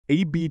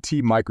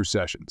ABT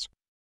Microsessions.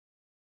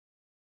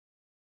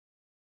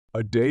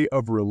 A day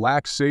of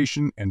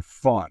relaxation and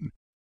fun.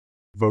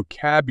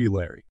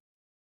 Vocabulary.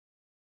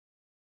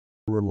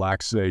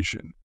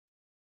 Relaxation.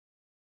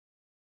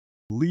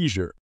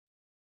 Leisure.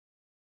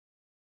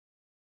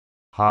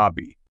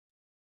 Hobby.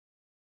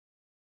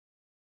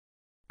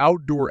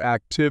 Outdoor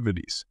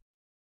activities.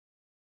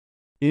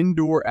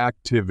 Indoor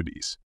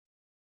activities.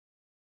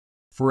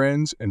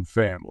 Friends and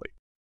family.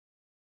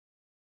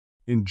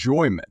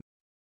 Enjoyment.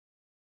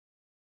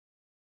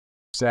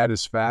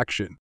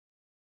 Satisfaction.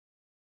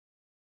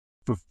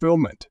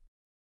 Fulfillment.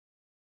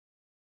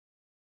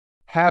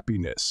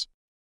 Happiness.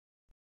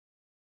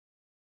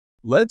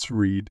 Let's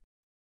read.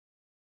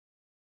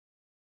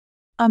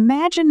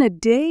 Imagine a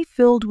day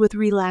filled with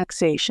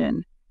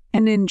relaxation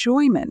and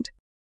enjoyment.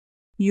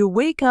 You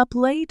wake up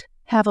late,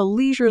 have a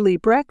leisurely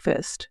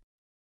breakfast,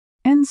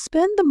 and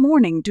spend the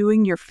morning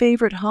doing your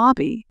favorite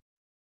hobby.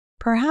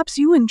 Perhaps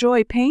you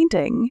enjoy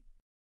painting,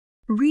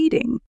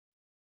 reading,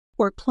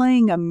 or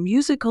playing a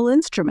musical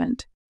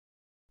instrument.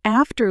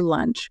 After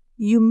lunch,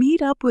 you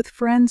meet up with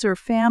friends or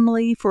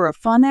family for a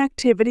fun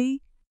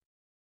activity,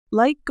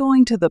 like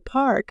going to the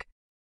park,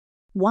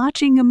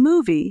 watching a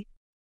movie,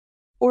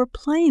 or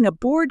playing a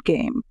board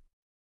game.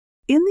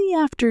 In the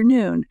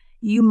afternoon,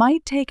 you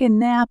might take a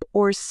nap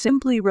or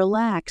simply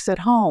relax at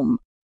home.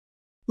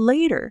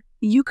 Later,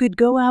 you could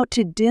go out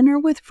to dinner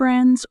with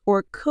friends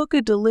or cook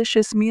a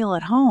delicious meal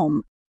at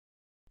home.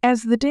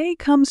 As the day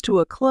comes to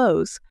a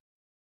close,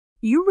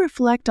 you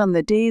reflect on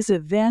the day's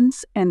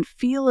events and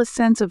feel a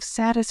sense of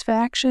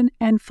satisfaction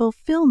and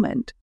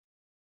fulfillment.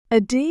 A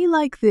day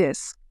like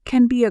this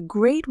can be a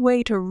great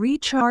way to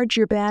recharge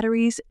your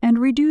batteries and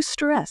reduce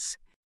stress.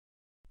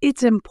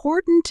 It's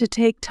important to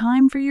take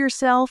time for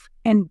yourself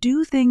and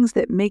do things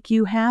that make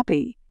you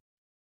happy.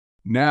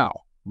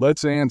 Now,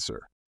 let's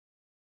answer.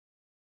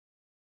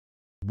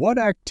 What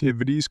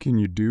activities can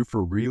you do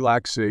for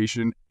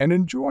relaxation and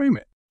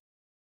enjoyment?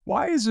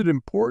 Why is it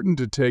important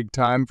to take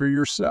time for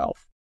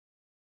yourself?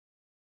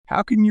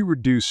 How can you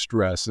reduce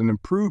stress and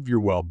improve your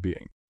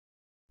well-being?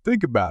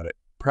 Think about it.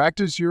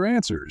 Practice your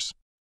answers.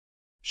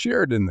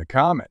 Share it in the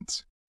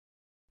comments.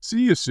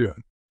 See you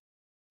soon.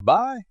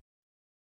 Bye.